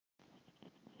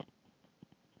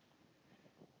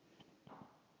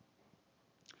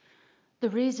The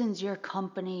reasons the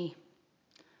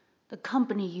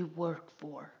company you work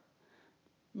for,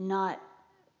 not,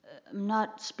 I'm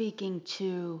not speaking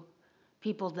to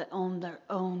people that own their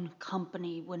own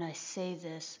company when I say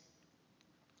this,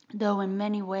 though in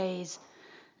many ways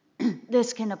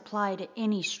this can apply to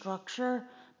any structure,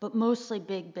 but mostly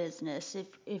big business.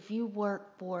 If you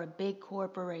work for a big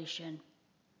corporation,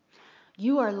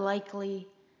 you are likely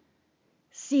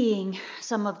seeing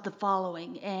some of the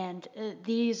following, and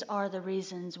these are the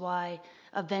reasons why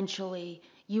eventually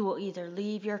you will either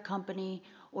leave your company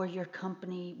or your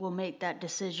company will make that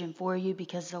decision for you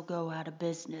because they'll go out of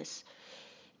business.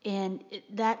 And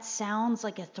that sounds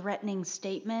like a threatening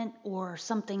statement or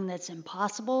something that's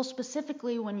impossible,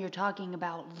 specifically when you're talking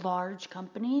about large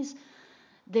companies.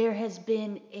 There has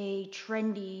been a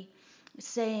trendy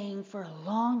saying for a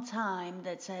long time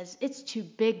that says it's too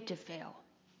big to fail.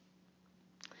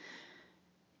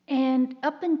 And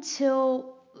up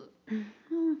until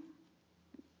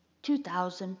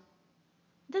 2000,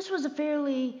 this was a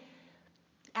fairly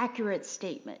accurate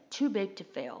statement, too big to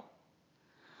fail.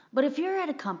 But if you're at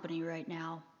a company right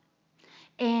now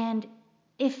and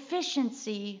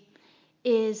efficiency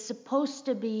is supposed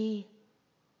to be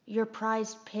your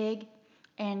prized pig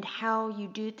and how you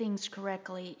do things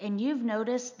correctly, and you've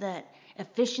noticed that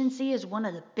efficiency is one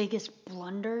of the biggest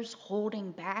blunders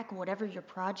holding back whatever your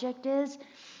project is,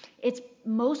 it's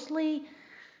mostly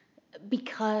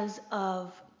because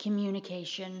of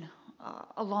communication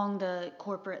along the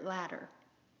corporate ladder.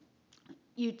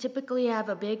 You typically have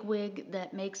a big wig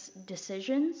that makes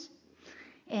decisions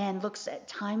and looks at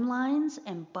timelines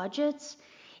and budgets,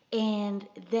 and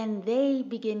then they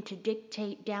begin to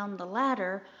dictate down the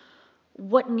ladder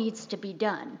what needs to be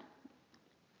done.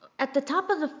 At the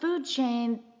top of the food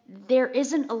chain, there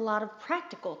isn't a lot of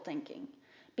practical thinking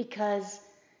because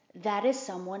that is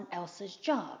someone else's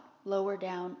job lower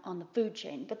down on the food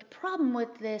chain. But the problem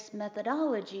with this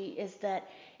methodology is that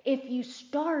if you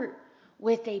start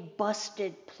with a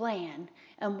busted plan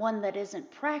and one that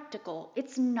isn't practical,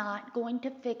 it's not going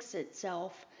to fix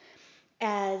itself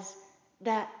as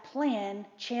that plan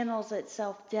channels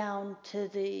itself down to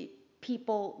the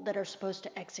people that are supposed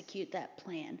to execute that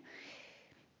plan.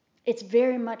 It's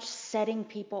very much setting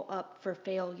people up for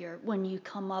failure when you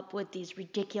come up with these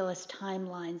ridiculous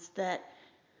timelines that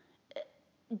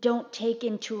don't take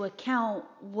into account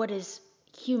what is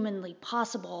humanly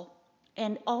possible,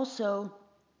 and also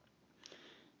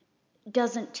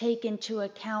doesn't take into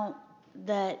account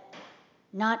that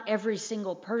not every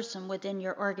single person within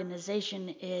your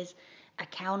organization is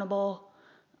accountable,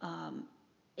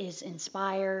 is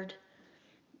inspired,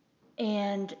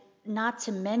 and not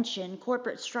to mention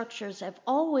corporate structures have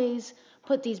always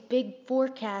put these big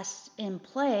forecasts in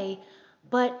play,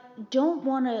 but don't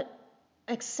want to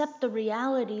accept the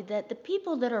reality that the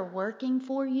people that are working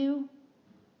for you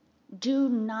do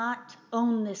not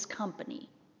own this company.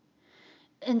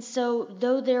 And so,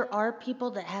 though there are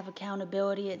people that have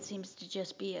accountability, it seems to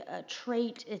just be a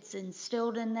trait, it's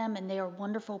instilled in them, and they are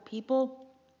wonderful people.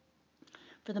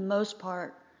 For the most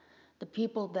part, the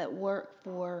people that work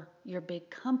for your big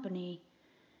company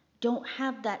don't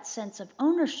have that sense of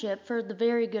ownership for the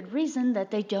very good reason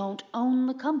that they don't own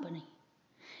the company.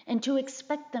 And to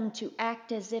expect them to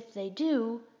act as if they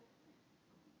do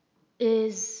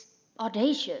is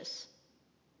audacious.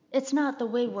 It's not the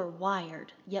way we're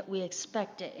wired, yet we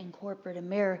expect it in corporate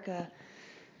America.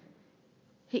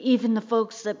 Even the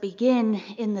folks that begin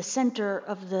in the center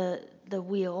of the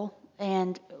wheel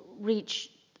and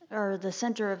reach, or the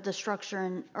center of the structure,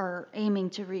 and are aiming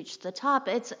to reach the top,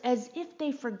 it's as if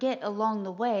they forget along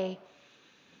the way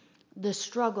the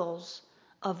struggles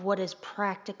of what is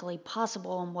practically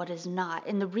possible and what is not.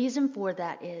 And the reason for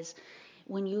that is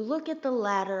when you look at the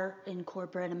ladder in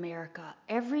corporate America,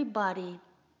 everybody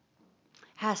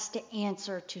has to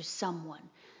answer to someone.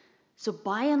 So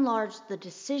by and large, the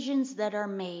decisions that are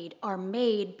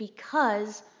made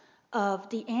because of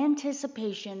the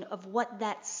anticipation of what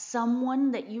that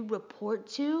someone that you report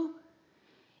to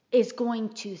is going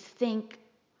to think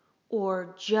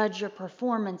or judge your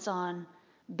performance on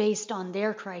based on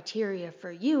their criteria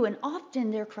for you. And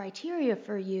often their criteria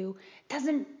for you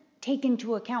doesn't take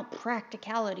into account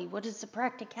practicality. What is the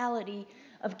practicality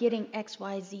of getting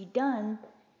XYZ done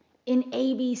in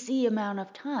ABC amount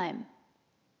of time?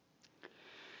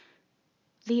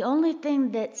 The only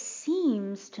thing that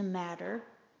seems to matter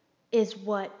is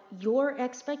what your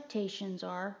expectations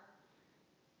are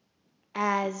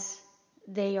as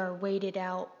they are weighted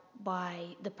out by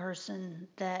the person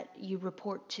that you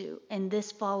report to. And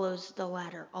this follows the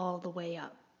ladder all the way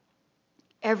up.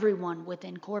 Everyone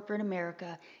within corporate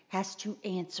America has to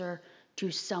answer to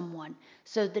someone.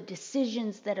 So the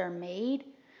decisions that are made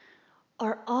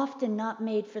are often not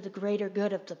made for the greater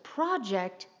good of the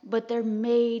project, but they're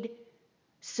made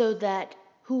so that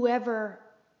whoever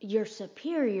your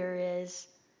superior is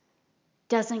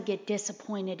doesn't get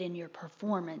disappointed in your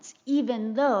performance,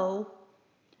 even though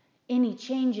any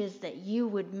changes that you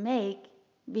would make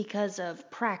because of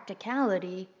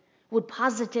practicality would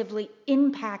positively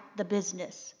impact the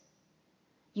business.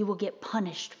 You will get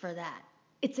punished for that.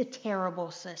 It's a terrible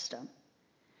system.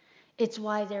 It's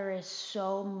why there is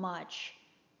so much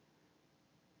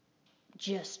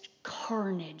just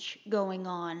carnage going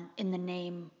on in the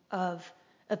name of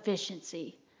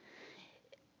efficiency.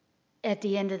 At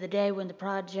the end of the day, when the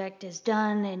project is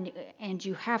done and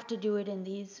you have to do it in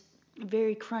these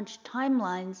very crunched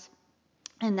timelines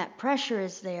and that pressure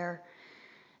is there,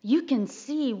 you can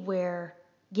see where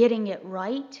getting it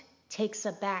right takes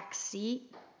a back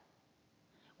seat,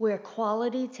 where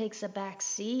quality takes a back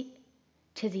seat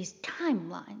to these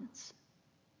timelines.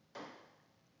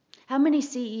 How many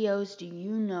CEOs do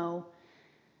you know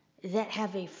that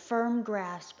have a firm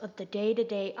grasp of the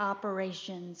day-to-day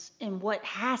operations and what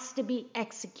has to be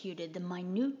executed, the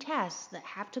minute tasks that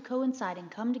have to coincide and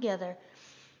come together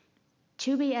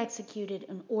to be executed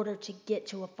in order to get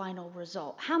to a final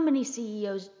result? How many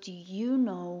CEOs do you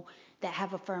know that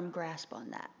have a firm grasp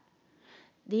on that?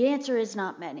 The answer is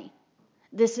not many.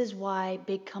 This is why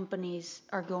big companies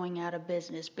are going out of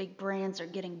business. Big brands are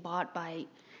getting bought by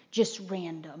just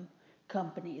random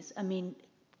companies. I mean,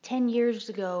 10 years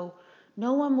ago,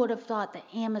 no one would have thought that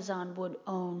Amazon would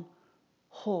own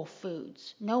Whole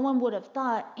Foods. No one would have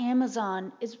thought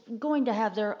Amazon is going to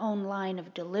have their own line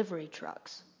of delivery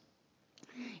trucks.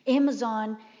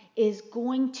 Amazon is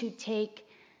going to take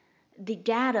the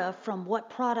data from what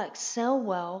products sell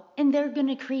well, and they're going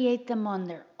to create them on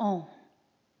their own.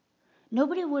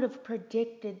 Nobody would have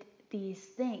predicted these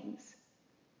things,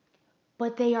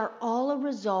 but they are all a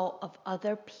result of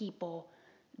other people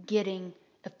getting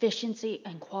efficiency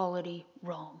and quality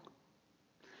wrong.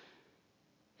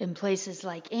 In places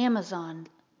like Amazon,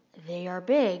 they are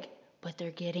big, but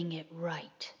they're getting it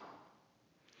right.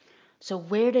 So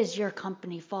where does your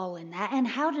company fall in that, and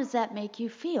how does that make you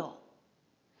feel?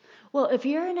 Well, if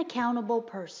you're an accountable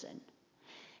person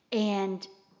and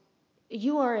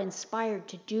you are inspired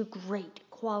to do great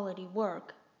quality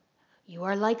work, you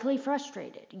are likely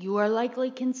frustrated. You are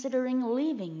likely considering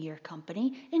leaving your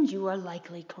company, and you are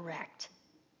likely correct.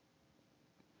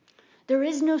 There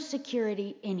is no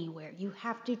security anywhere. You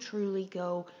have to truly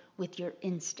go with your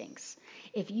instincts.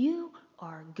 If you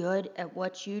are good at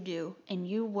what you do and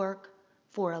you work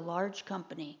for a large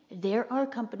company, there are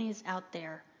companies out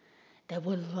there that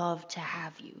would love to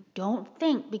have you. Don't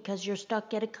think because you're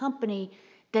stuck at a company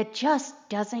that just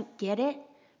doesn't get it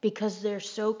because they're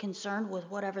so concerned with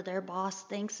whatever their boss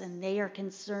thinks and they are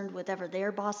concerned with whatever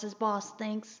their boss's boss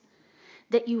thinks,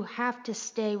 that you have to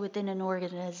stay within an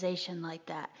organization like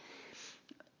that.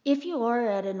 If you are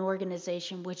at an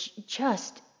organization which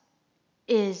just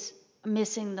is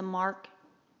missing the mark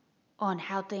on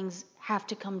how things have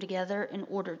to come together in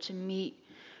order to meet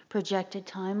projected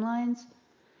timelines,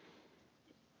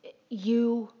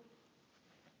 you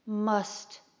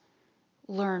must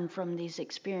learn from these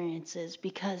experiences,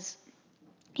 because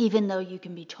even though you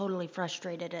can be totally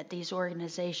frustrated at these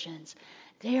organizations,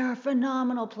 they are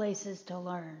phenomenal places to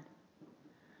learn.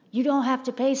 You don't have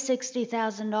to pay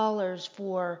 $60,000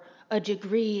 for a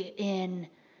degree in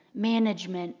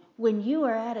management when you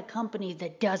are at a company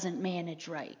that doesn't manage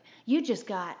right. You just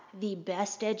got the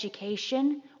best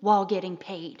education while getting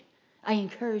paid. I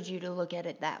encourage you to look at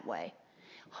it that way.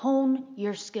 Hone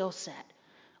your skill set.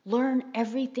 Learn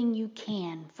everything you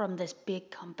can from this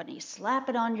big company. Slap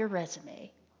it on your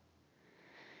resume.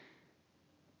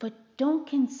 But don't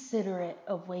consider it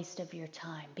a waste of your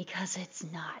time, because it's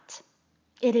not.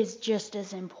 It is just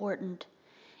as important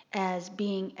as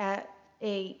being at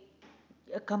a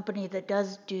company that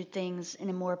does do things in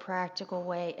a more practical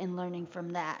way and learning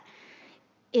from that.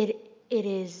 It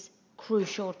is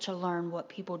crucial to learn what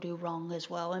people do wrong as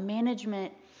well. And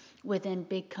management within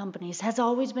big companies has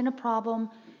always been a problem,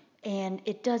 and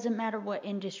it doesn't matter what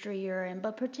industry you're in,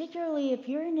 but particularly if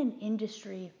you're in an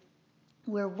industry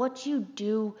where what you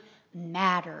do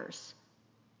matters,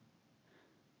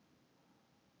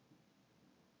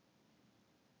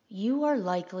 you are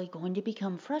likely going to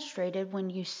become frustrated when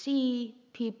you see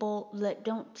people that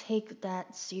don't take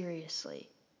that seriously.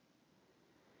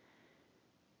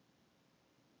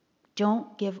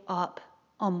 Don't give up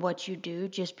on what you do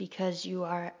just because you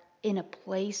are in a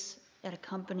place at a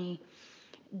company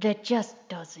that just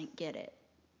doesn't get it.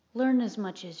 Learn as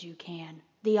much as you can.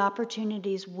 The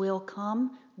opportunities will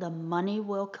come, the money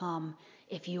will come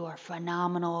if you are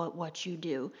phenomenal at what you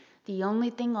do. The only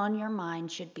thing on your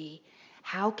mind should be,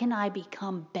 how can I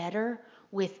become better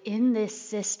within this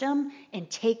system and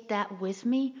take that with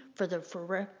me for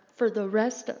the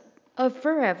rest of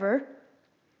forever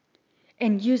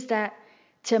and use that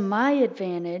to my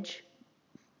advantage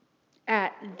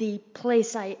at the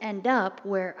place I end up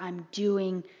where I'm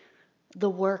doing the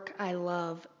work I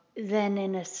love, than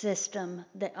in a system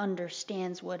that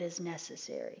understands what is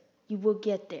necessary. You will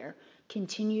get there.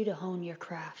 Continue to hone your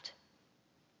craft.